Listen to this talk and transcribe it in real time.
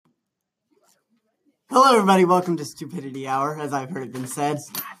Hello, everybody. Welcome to Stupidity Hour, as I've heard it been said.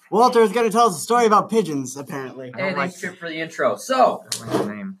 Walter is going to tell us a story about pigeons, apparently. Hey, thanks, Chip, for the intro. So,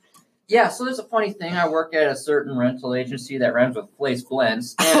 yeah, so there's a funny thing. I work at a certain rental agency that rents with place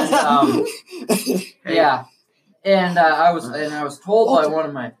blends, and yeah, and I was told by one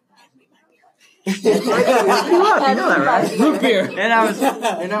of my. You know that, right? Root beer. And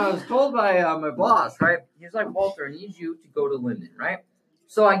I was told by my boss, right? He's like, Walter, I need you to go to Linden, right?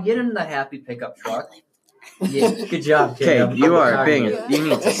 So I get in the happy pickup truck. Yeah, good job, Kid. Okay, you are being. You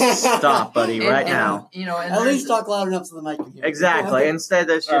need to stop, buddy, right now. You know, at least talk loud enough so the mic can hear. Exactly. Instead,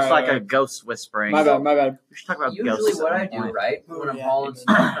 there's just a ghost whispering. My bad. We should talk about usually ghosts. What I do, right, when I'm hauling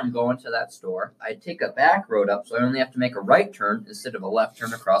stuff and I'm going to that store, I take a back road up, so I only have to make a right turn instead of a left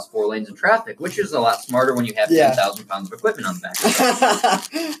turn across 4 lanes of traffic, which is a lot smarter when you have 10,000 pounds of equipment on the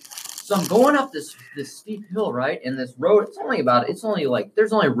back. So I'm going up this steep hill, right, and this road.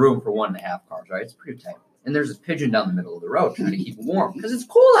 There's only room for 1.5 cars, right? It's pretty tight. And there's this pigeon down the middle of the road trying to keep it warm because it's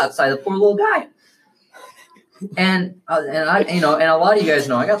cold outside. The poor little guy. And I, and a lot of you guys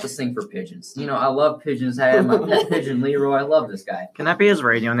know I got this thing for pigeons. You know, I love pigeons. I have my pet pigeon Leroy. I love this guy. Can that be his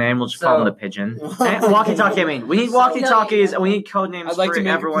radio name? We'll just call him the Pigeon. Walkie-talkie. I mean, we need walkie-talkies and we need code names. I'd like for to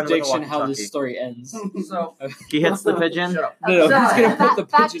make everyone a prediction how this story ends. So he hits the pigeon. Shut up. No, he's gonna put the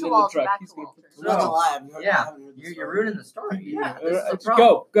pigeon in the truck. He's gonna put I'm not gonna lie. You're ruining the story. Yeah, This is the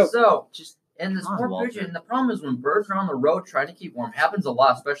problem. go. So and this Come on, poor Walter. pigeon, the problem is when birds are on the road trying to keep warm, happens a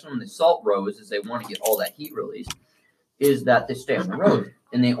lot, especially when they salt roads, is they want to get all that heat released, is that they stay on the road,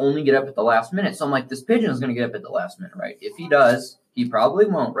 and they only get up at the last minute. So I'm like, this pigeon is going to get up at the last minute, right? If he does, he probably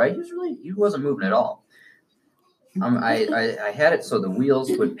won't, right? He wasn't moving at all. I had it so the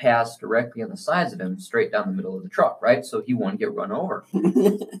wheels would pass directly on the sides of him, straight down the middle of the truck, right? So he wouldn't get run over.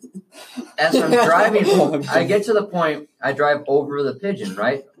 As I'm driving, I get to the point, I drive over the pigeon,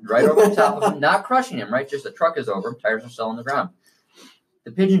 right? Right over the top of him, not crushing him, right? Just the truck is over him, tires are still on the ground.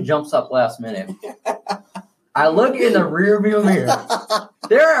 The pigeon jumps up last minute. I look in the rearview mirror.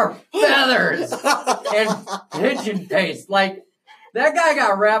 There are feathers and pigeon paste. Like, that guy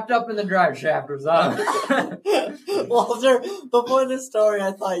got wrapped up in the drive shaft or something. Walter, before this story,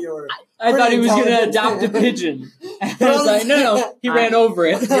 I thought you were. I thought he was going to adopt a pigeon. I was like, no, he ran over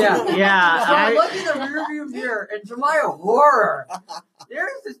it. Yeah. So I look in the rearview mirror, and to my horror,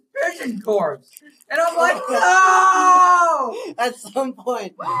 there's this pigeon corpse. And I'm like, no! At some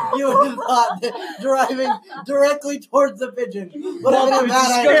point, you would have thought that driving directly towards the pigeon would have been a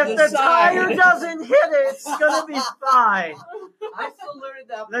bad idea. If the tire doesn't hit it, it's gonna be fine. I saluted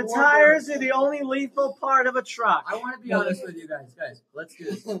that. The tires are the only lethal part of a truck. I want to be honest with you guys. Guys, let's do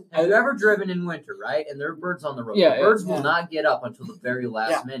this. Have you ever driven in winter, right? And there are birds on the road. Yeah, the birds will not get up until the very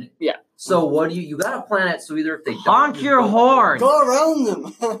last minute. Yeah. So what do you got to plan it so either if they don't. Honk your horn. Go around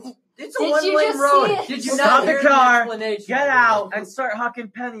them. It's a one-lane road. Did you Stop not the hear car, explanation? get out, and start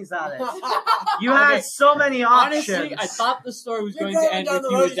hucking pennies at it. You had so many options. Honestly, I thought the story was You're going to driving end down with the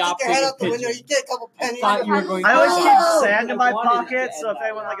you road, you stick adopting your head a out the window, pigeon. you get a couple pennies. Thought you were going I always to keep sand in my I wanted it to pocket, so if end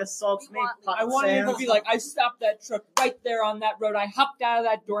anyone like assaults me, I wanted him to be like, I stopped that truck right there on that road. I hopped out of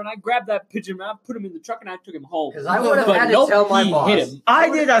that door and I grabbed that pigeon and I put him in the truck and I took him home. Because I would have But had to nope, tell my he boss. hit him.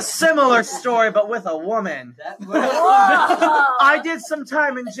 I did a similar story, but with a woman. I did some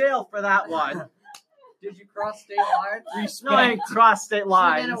time in jail for that one. Did you cross state lines? No, I didn't cross state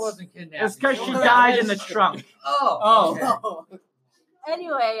lines. Then it wasn't kidnapping. It's because she died in the trunk. Oh. Okay. Oh.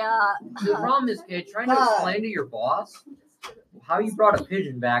 Anyway, The problem is, Kate, trying to explain to your boss how you brought a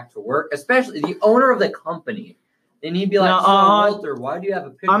pigeon back to work, especially the owner of the company. And he'd be like, No, so, Walter, why do you have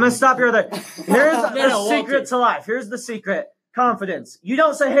a pigeon? I'm going to stop you there. Here's the No, secret Walter. to life. Here's the secret. Confidence. You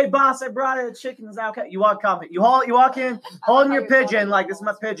don't say, hey, boss, I brought in a chicken. Is that okay? You walk confident. You walk in, holding your pigeon like, this is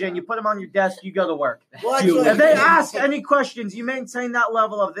my pigeon. You put him on your desk. You go to work. Well, actually, If they ask any questions, you maintain that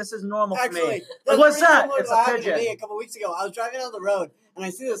level of, this is normal for me. Actually, Like, what's that? It's It's what a happened to pigeon. me a couple weeks ago. I was driving down the road, and I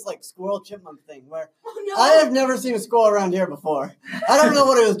see this, like, squirrel chipmunk thing where no. I have never seen a squirrel around here before. I don't know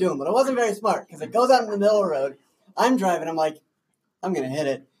what it was doing, but it wasn't very smart because it goes out in the middle of the road. I'm driving. I'm like, I'm going to hit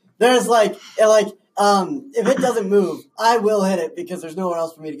it. There's, if it doesn't move, I will hit it because there's nowhere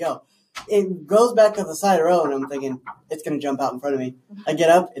else for me to go. It goes back to the side of the road, and I'm thinking, it's going to jump out in front of me. I get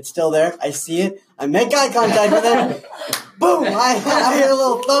up. It's still there. I see it. I make eye contact with it. Boom! I hear a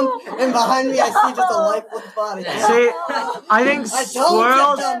little thump, and behind me, I see just a lifeless body. See, I think I told you,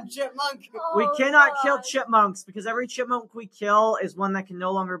 squirrels, dumb chipmunk. we cannot kill chipmunks because every chipmunk we kill is one that can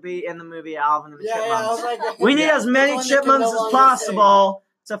no longer be in the movie Alvin and the I Chipmunks. was like, We need as many one that can chipmunks no as longer possible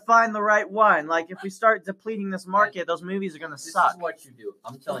to find the right one. Like if we start depleting this market, those movies are gonna This suck. is what you do.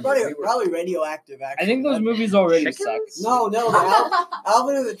 I'm telling Probably, you. We were, probably radioactive. Actually, I think those movies already Chickens? suck. No, the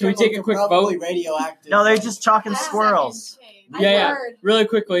Alvin and the Can we take a Chipmunks are quick probably vote? radioactive. No, they're just chalking That's squirrels. I Yeah. heard. Really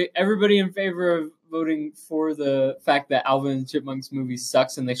quickly, everybody in favor of voting for the fact that Alvin and the Chipmunks movie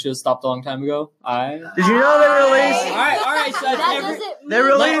sucks and they should have stopped a long time ago? Did you know they released? All right. So that's That every. doesn't mean They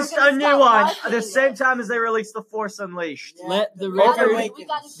released we're a gonna new stop one watching at the it. same time as they released The Force Unleashed. Yeah, Let the the record- We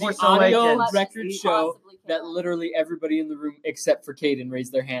gotta The see Force audio Awakens. record We show possibly that can. literally everybody in the room except for Caden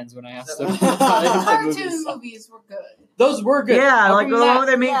raised their hands when I asked them. The Cartoon movies were good. Those were good. Yeah, I'll like give the them one that.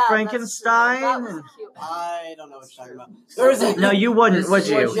 where they meet Yeah, that's true. Frankenstein. That was and- cute. I don't know what you're talking about. There was a, No, you wouldn't, This would is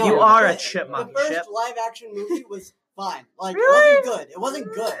you? what You you- are a the chipmunk, first Chip. live action movie was fine. Like Really? it wasn't good. It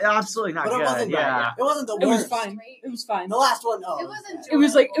wasn't good. Absolutely not But it good. wasn't Yeah. It wasn't the It was worst. fine. It was fine. The last one, oh, It wasn't. It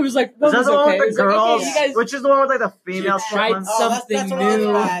was like Was one that was the one okay. It with was the like, girls? okay, you guys Which is the one with like the female should try chipmunks? Oh, that's something what I was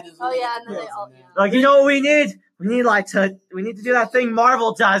new. bad, is Oh when yeah, the and then they kids all. in there. Like, you know what we need? We need we need to do that thing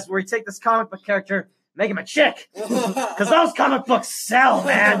Marvel does where we take this comic book character, make him a chick. Because those comic books sell,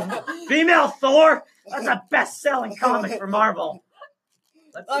 man. Female Thor, that's a best-selling comic for Marvel.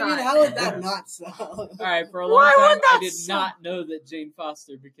 I mean, how would that not sell? All right, for a long Why time, would that I did suck? not know that Jane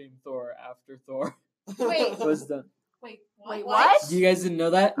Foster became Thor after Thor Wait, was done. wait, what? You guys didn't know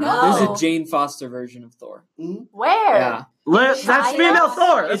that? No. There's a Jane Foster version of Thor. Where? Yeah. That's China? female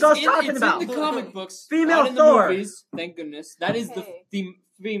Thor. That's what I was in, talking it's about. in the comic books. Female not in the Thor. movies. Thank goodness. That is Okay. the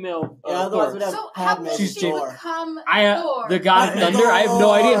female Yeah, otherwise Thor. we'd have So how Padme did She's she Jane. become I Thor? the God of Thunder. I have no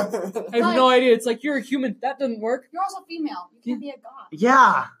idea. I have Like- no idea. It's like you're a human. That doesn't work. You're also female. You can't be a god.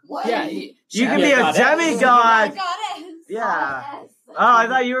 Yeah. What? Yeah, You can yeah, be a goddess. demigod. Goddess. Yeah. Goddess. Oh, I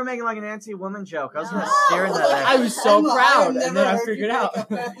thought you were making like an anti-woman joke. I was going to No. steer into that. I was so Emma, proud, I've and never then I heard figured you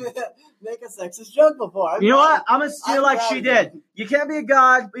out. make a sexist joke before. You know what? I'm going to steer I'm like proud she of did. you. You can't be a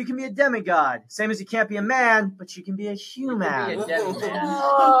god, but you can be a demigod. Same as you can't be a man, but you can be a you human. could be a dead man.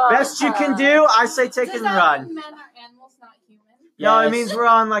 Oh. Best you can do, I say take Does and that run. mean men are animals, not human? No, it Yes. means we're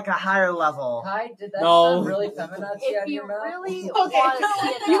on like a higher level. Hi, did that No. sound really feminazi out If of you your mouth? really Okay, want to see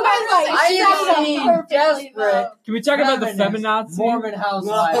it, you guys like I am shut up being perfectly, desperate. though. Can we talk about the Feminist feminazi? Mormon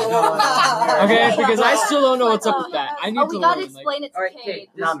housewives going on here. Okay, Yeah. because I still don't know what's up with that. I need Oh, to we gotta learn. Like, explain it to All right, Kate. Kate.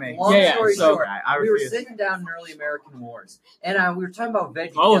 This, Not me. Long Yeah, story so- short, I we were refuse. sitting down in early American wars, and we were talking about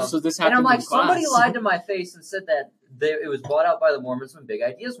veggie oh, tales. so this And happened I'm like, in class. somebody lied to my face and said that it was bought out by the Mormons when Big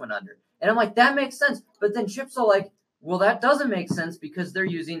Ideas went under. And I'm like, that makes sense. But then Chip's all like, well, that doesn't make sense because they're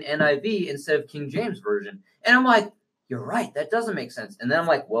using NIV instead of King James Version. And I'm like, you're right, that doesn't make sense. And then I'm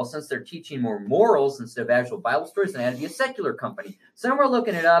like, well, since they're teaching more morals instead of actual Bible stories, then it had to be a secular company. So then we're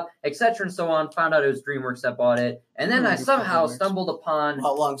looking it up, etc. and so on, found out it was DreamWorks that bought it. And then I somehow stumbled upon...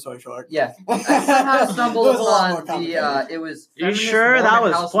 Well, long story short. Yeah, I somehow stumbled It was a lot more upon complicated. it was You feminist sure? That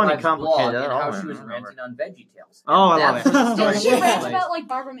Mormon was plenty Housewives blog complicated. and I how don't she was remember. ranting on VeggieTales. Oh, I love That's it. where the story Did she took rant place. about like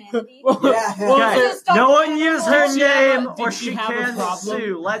Barbara Mandy? Yeah. Okay, Stop no one it. use her Did she have- name or did she she have a can problem?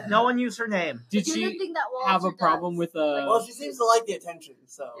 sue. Let no one use her name. Did It's a good she thing that have a Walter problem does. with Well, she seems to like the attention,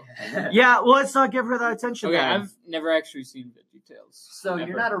 so. Yeah, well, let's not give her that attention. Okay, then. I've never actually seen VeggieTales. So Ever.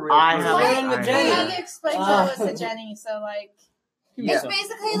 you're not a real I person. haven't. Explain with I Jenny. I haven't. had to explain to Lois to Jenny, so like Give me it's some.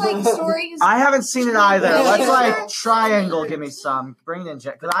 basically like stories. I haven't seen it either. Yeah. Let's Yeah. like triangle. Give me some. Bring it in,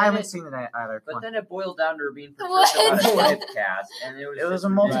 because I haven't seen it either. Come But on. then it boiled down to her being What? patricia about a typecast, and it was It was just a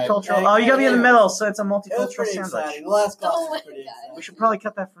ridiculous. multicultural. Right. Oh, you gotta be in the middle, so it's a It was multicultural pretty sandwich. exciting. The last class Oh was my pretty God. exciting. We should probably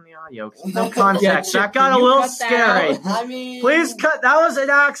cut that from the audio. 'cause no Yeah, context. Chip, That got can a you little cut that scary. out? I mean. Please cut. That was an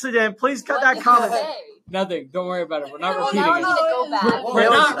accident. Please cut What that did comment. you say? Nothing. Don't worry about it. We're not Well, repeating now I it. need to go back. We're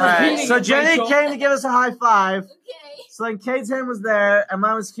not All right, repeating so it, Jenny Rachel. came to give us a high five. Okay. So then Kate's hand was there, and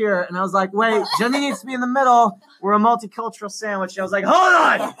mine was here, and I was like, wait, Jenny needs to be in the middle. We're a multicultural sandwich. I was like, hold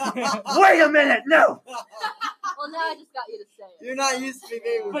on! Wait a minute! No! Well, now I just got you to say it. You're not used to me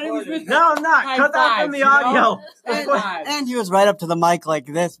being But it was recorded. with- No, I'm not. High Cut that from fives, the you know? audio. High five. And he was right up to the mic like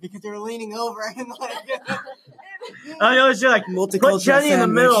this because you were leaning over and like. I know you're like, Multicultural put Jenny in the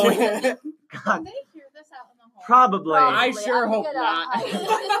middle. sandwich. God, They hear this out in the hall. probably. I sure I'm hope gonna not. hide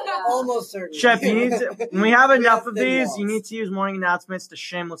it. Almost certainly. Chef, you need to, when we have enough of thin these, walls. you need to use morning announcements to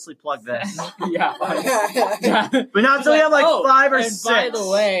shamelessly plug this. Yeah. But not until we have like Oh, 5 or and 6. by the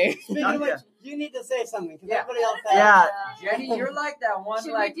way, Speaking of which, you need to say something because Yeah. everybody else has. Yeah. Jenny, you're like that one,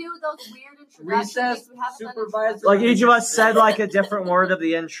 Should like we do those weird introductions? recess We haven't done supervisor. Like each of us said like a different word of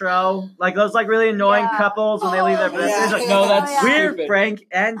the intro. Like those like really annoying Yeah. couples when they leave their Oh, message. yeah. Like, no, that's Yeah. we're stupid. Frank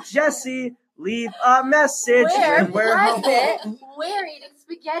and Jesse. Leave a message. We're And we're home. present. We're eating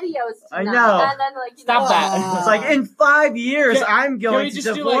SpaghettiOs I tonight. know. And then, like, you Stop know, that. It's like in 5 years, Can- I'm can going we to just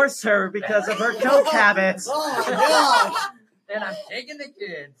do, divorce her because of her coke habits. Oh my gosh! And I'm taking the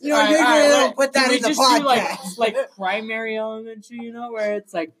kids. You know, Alright, you're alright, gonna wait. put that Can we in the just do podcast. like primary elementary, where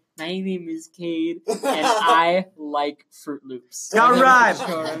it's like, my name is Cade, and I like Fruit Loops. Got And then rhyme. just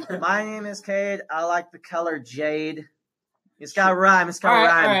go around. My name is Cade. I like the color jade. It's got rhyme. It's got All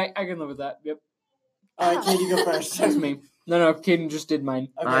rhyme. right, I can live with that. Yep, All right, Kate, you go first. that's me. No, Caden just did mine.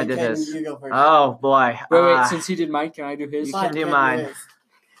 Okay, I did Kate, his. you go first. Oh boy. Wait, since he did mine, can I do his? You Fine, can do Kate, mine. yours.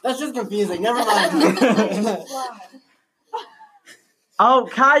 That's just confusing. Never mind. Oh,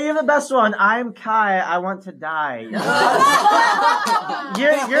 Kai, you're the best one. I'm Kai. I want to die. You're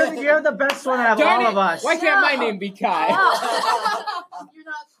the best one out of Darn all it. of us. Why can't my name be Kai? You're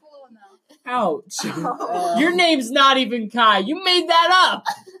not cool enough. Ouch. Your name's not even Kai. You made that up.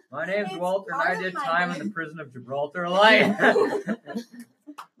 My name's It's Walter, and part I of did my time in name. the prison of Gibraltar life.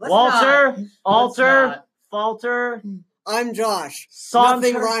 Walter, Alter, not. Falter, I'm Josh. Saunter,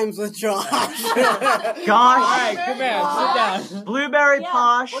 Nothing rhymes with Josh. All Gosh, right, come here. Sit down. Blueberry Yeah.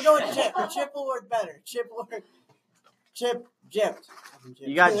 Posh. We'll go with Chip. Chip will work better. Gypped.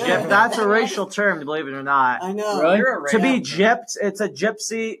 You got gypped. That's a racial term, believe it or not. I know. Really? You're a To be racist. gypped, it's a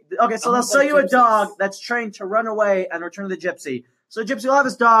gypsy. Okay, so they'll Almost sell like you a gypsies. dog that's trained to run away and return to the gypsy. So gypsy will have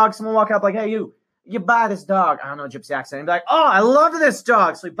his dog. Someone will walk up like, "Hey, you buy this dog." I don't know gypsy accent. And be like, "Oh, I love this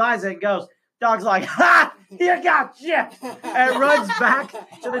dog." So he buys it and goes. Dog's like, "Ha! You got gypped!" And runs back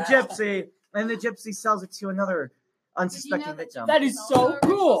to the gypsy, and the gypsy sells it to another unsuspecting victim. That is so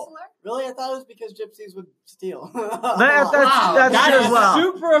cool. Really? I thought it was because gypsies would steal. That's That true is as well.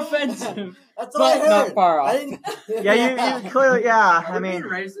 super offensive. That's what I But heard. not far off. I didn't. Yeah, you clearly, yeah. Are I we mean,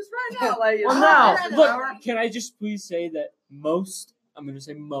 being racist right now? Like, Well, is no. Look, can I just please say that most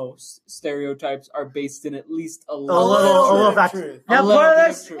stereotypes are based in at least a a little. little of that. truth. Now, A little part of bit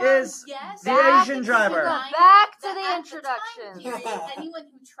this of truth. is Yes. the Back Asian to driver. Back to But the at introduction. The time period, anyone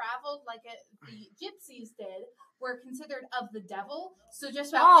who traveled like the gypsies did were considered of the devil. So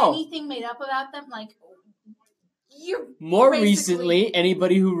just about Oh. anything made up about them, like you're More basically- recently,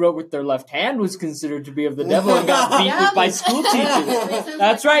 anybody who wrote with their left hand was considered to be of the devil and got beat Yeah. by school teachers.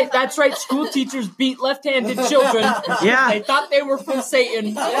 That's right. School teachers beat left-handed children. Yeah. They thought they were from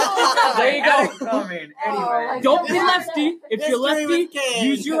Satan. There you go. Coming. Anyway. Don't be lefty. If you're History lefty, with Kane.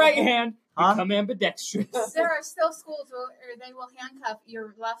 use your right hand. Huh? Become ambidextrous. There are still schools where they will handcuff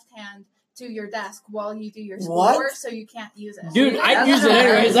your left hand to your desk while you do your What? schoolwork, so you can't use it. Dude, I'd use it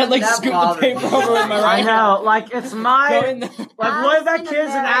anyways. I'd like That scoop the bothers me. paper over with my I right hand. know, like it's Go my in there. like what if that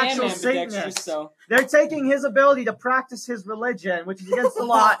kid's an I am actual ambidextrous, Satanist? so. They're taking his ability to practice his religion, which is against the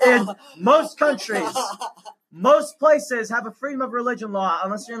law in most countries. Most places have a freedom of religion law,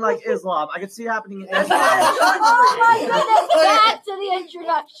 unless you're in like Islam. I can see it happening in Islam. Oh my goodness! Back to the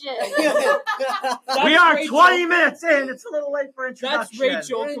introduction. That's We are Rachel. 20 minutes in. It's a little late for introduction. That's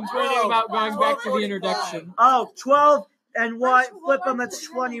Rachel complaining about going back to the introduction. Oh, 12 and what? Rachel, Flip what them. are That's you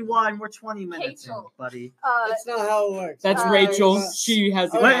 21. We're 20 minutes in, Rachel. buddy. That's not how it works. That's Uh, Rachel. She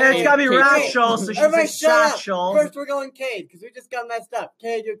has a Wait, cat It's named gotta be Rachel. Rachel, so she's Everybody a shut up. satchel. First, we're going Cade, because we just got messed up.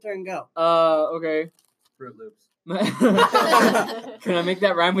 Cade, your turn, go. Okay. Fruit Loops. Can I make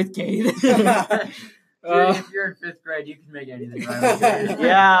that rhyme with Cade? If you're in 5th grade, you can make anything right.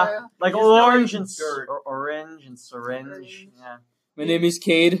 Yeah, like Just know orange you and dirt. orange and syringe. Yeah. My name is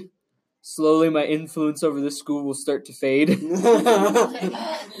Cade. Slowly, my influence over this school will start to fade. All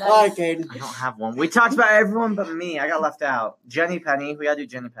right, Cade. I don't have one. We talked about everyone but me. I got left out. Jenny Penny. We gotta do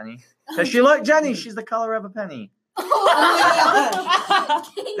Jenny Penny. Cause she looked Jenny. She's the color of a penny.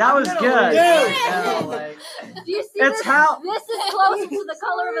 That was good. Yeah, like, Do you see It's this? how- This is closer to the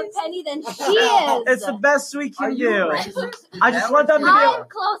color of a penny than she is. It's the best we are can you do. racist? I just That want them was- to be I'm able.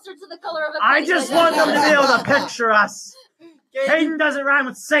 closer to the color of a penny. I just than want you them to be able to picture us. Cade. Hayden doesn't rhyme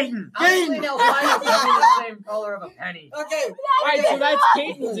with Satan. Honestly, they'll find it to be the same color of a penny. Okay. Alright, so that's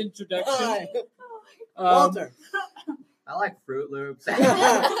Caden's All introduction. right. Um, Walter. I like Fruit Loops. You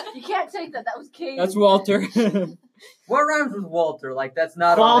can't take that. That was Kate. That's Walter. What rhymes with Walter? Like, that's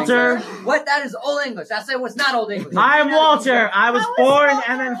not Walter. Old English. What? That is Old English. I said what's not Old English. I am Walter. I was I was born Walter.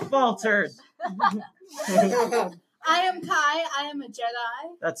 and then faltered. I am Kai. I am a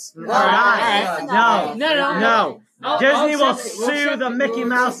Jedi. That's No, alright. alright. No, No. no. I'll- Disney I'll will set it- we'll sue set the it- Mickey we'll-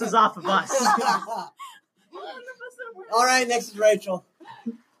 Mouses off of us. All right, next is Rachel.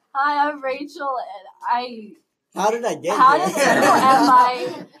 Hi, I'm Rachel, and I. How did I get How here? did who am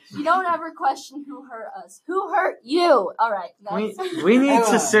I? You don't ever question who hurt us. Who hurt you? All right, next. We need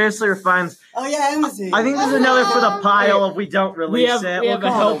to seriously refine. Oh, yeah, Embassy. I think there's another for the pile if we don't We release have, it. we We'll have a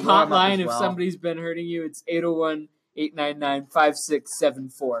call it help warm-up hotline. as If well. somebody's been hurting you, it's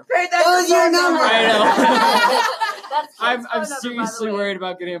 801-899-5674. Hey, That was your number. I know. That's I'm Ken's phone number, by the seriously way. worried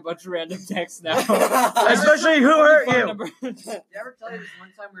about getting a bunch of random texts now. Especially who hurt Phone you? number. Did I ever tell you this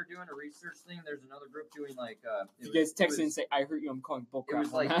one time we were doing a research thing? There's another group doing like. You guys text me and say, "I hurt you." I'm calling bullcrap. It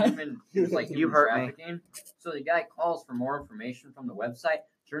was like on that. human You hurt me. trafficking. So the guy calls for more information from the website.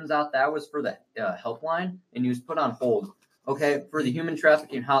 Turns out that was for the helpline, and he was put on hold. Okay, for the human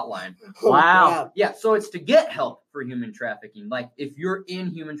trafficking hotline. Wow. Yeah, so it's to get help for human trafficking. Like if you're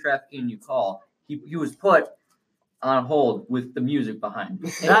in human trafficking, and you call. He was put on hold with the music behind.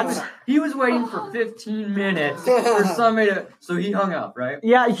 He was waiting for 15 minutes for somebody to. So he hung up, right?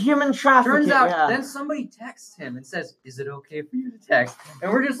 Yeah, human trafficking. Turns out, yeah. then somebody texts him and says, "Is it okay for you to text?"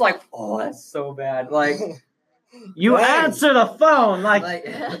 And we're just like, "Oh, that's so bad." Like, You answer the phone like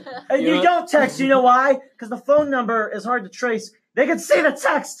and you don't text. You know why? Because the phone number is hard to trace. They can see the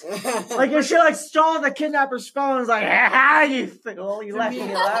text. Like if she stole the kidnapper's phone, it's like, how you think? Well, you left me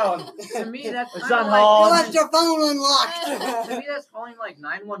alone. to me, that's It's kinda on like, hold. You left your phone unlocked. to me, that's calling like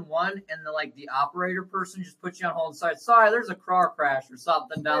 911, and the operator person just puts you on hold and says, "Sorry, there's a car crash or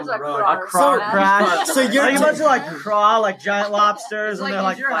something down There's the a road." car A craw crash. crash. So you're Like a bunch of craw, giant lobsters, It's and like,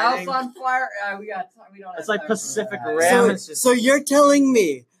 they're "Is your fighting. house on fire?" We don't It's have like time for Pacific that. Rim. So you're telling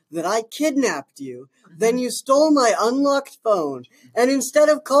me that I kidnapped you, then you stole my unlocked phone, and instead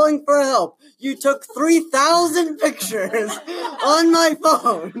of calling for help, you took 3,000 pictures on my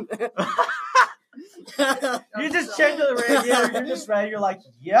phone. You just change to the radio. You're just ready. You're like,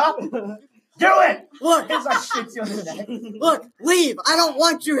 yep. Do it. Look, It's like shit you on the neck. look, leave. I don't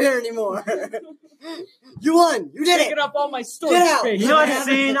want you here anymore. You won. You did Taking it. up all my storage Get out. space. You know what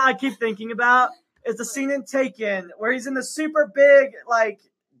scene I keep thinking about? Is the scene in Taken where he's in the super big,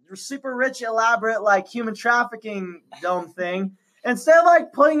 super rich, elaborate, human trafficking dome thing. Instead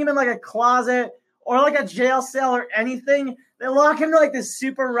of putting him in a closet or a jail cell or anything, they lock him to this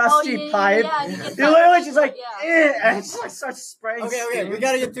super rusty pipe. Yeah, and he gets They're literally just yeah. and it just starts spraying. Okay, steam. we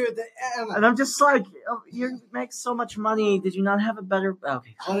gotta get through it. And I'm just like, oh, you make so much money. Did you not have a better?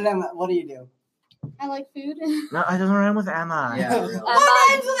 Okay. What do you do? I like food. No, I doesn't rhyme with Emma. Yeah, really. Emma, What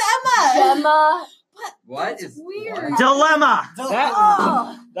rhymes with Emma? Gemma. What is Weird. Dilemma.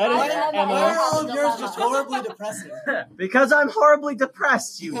 That Why is did I Why Emma. are all of yours just horribly depressing? Because I'm horribly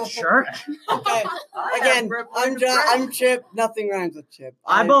depressed, you jerk. Okay, again, I'm Chip. Nothing rhymes with Chip.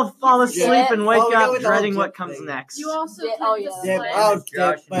 I both fall asleep and wake Oh, we go up with the whole dreading dip what comes thing. next. You also Dip. put Oh, the yeah. Dip. slit. Oh,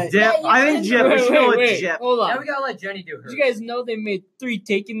 Josh, dip. But Dip. Yeah, I think Jip. We should go with Jip. Hold Now on. we gotta let Jenny do her. Did you guys know they made 3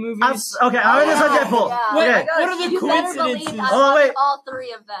 Taken movies? Okay, I just said Deadpool. Yeah. What, Okay. what are the You better coincidences? believe I Oh, watched wait. all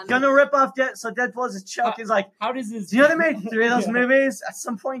 3 of them. Gonna rip off so Deadpool is his choke. He's like, How does this? do you know they made 3 of those movies? At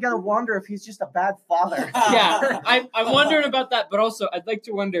some point, you gotta wonder if he's just a bad father. Yeah, I'm wondering about that, but also I'd like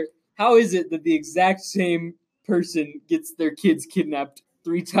to wonder how is it that the exact same person gets their kids kidnapped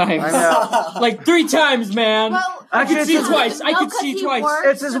 3 times? I know. Like 3 times, man. Well, I could see it's twice. I No, could 'cause see he twice. worked.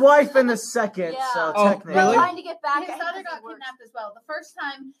 It's his wife in the second, Yeah. so Oh, technically. really? Trying to get back. his at daughter him got 'cause he worked. kidnapped as well. The first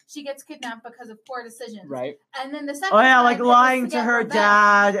time she gets kidnapped because of poor decisions. Right. And then the second Oh yeah, time like it was lying to get her revenge.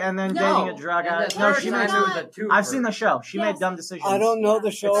 dad and then No. dating a drug And addict. the No, third she time made. it was a twofer. I've seen the show. She Yes. made dumb decisions. I don't know the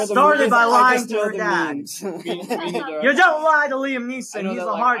show or It the started movies. by I lying just to know her the dad. memes. Me neither. You don't lie to Liam I Neeson. know He's that,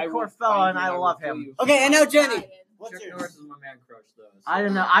 a like, I will hardcore fella, find and you I will love kill him. you. Okay, and now Jenny. What's Chuck yours? Norris is my man crush, though. so- I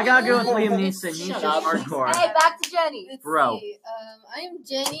don't know. I gotta go with Liam Neeson. He's Shut just up. hardcore. Hey, back to Jenny. Let's Bro. see. I'm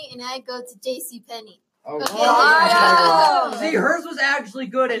Jenny, and I go to JCPenney. Oh, Okay. Oh. See, hers was actually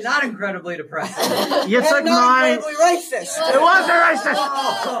good and not incredibly depressing. It's like And not mine. incredibly racist. It was a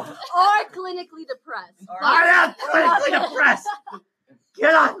racist. Or clinically depressed. I am clinically depressed.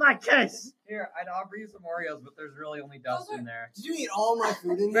 Get off my case. Here, I'd offer you some Oreos, but there's really only dust in there. Did you eat all my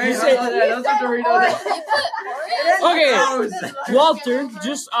food in Very there? Those are Doritos. Okay, Gross. Walter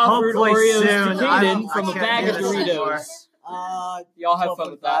just offered Hopefully Oreos soon. to I Kaden don't- from I a can't bag do of this anymore. Doritos. Y'all have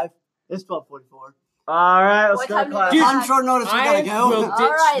fun with that. 12:45. It's 12:44. All right, let's What go time to do you class. Dude, On short notice, we gotta I go. will ditch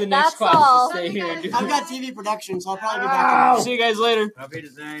Alright, the next that's class all. to stay here and do I've it. got TV production, so I'll probably be back. See you guys later. Auf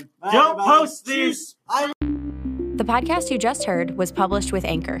Wiedersehen. Bye, Don't everybody. post these. The podcast you just heard was published with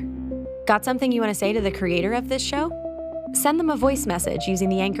Anchor. Got something you want to say to the creator of this show? Send them a voice message using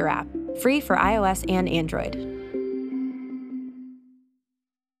the Anchor app, free for iOS and Android.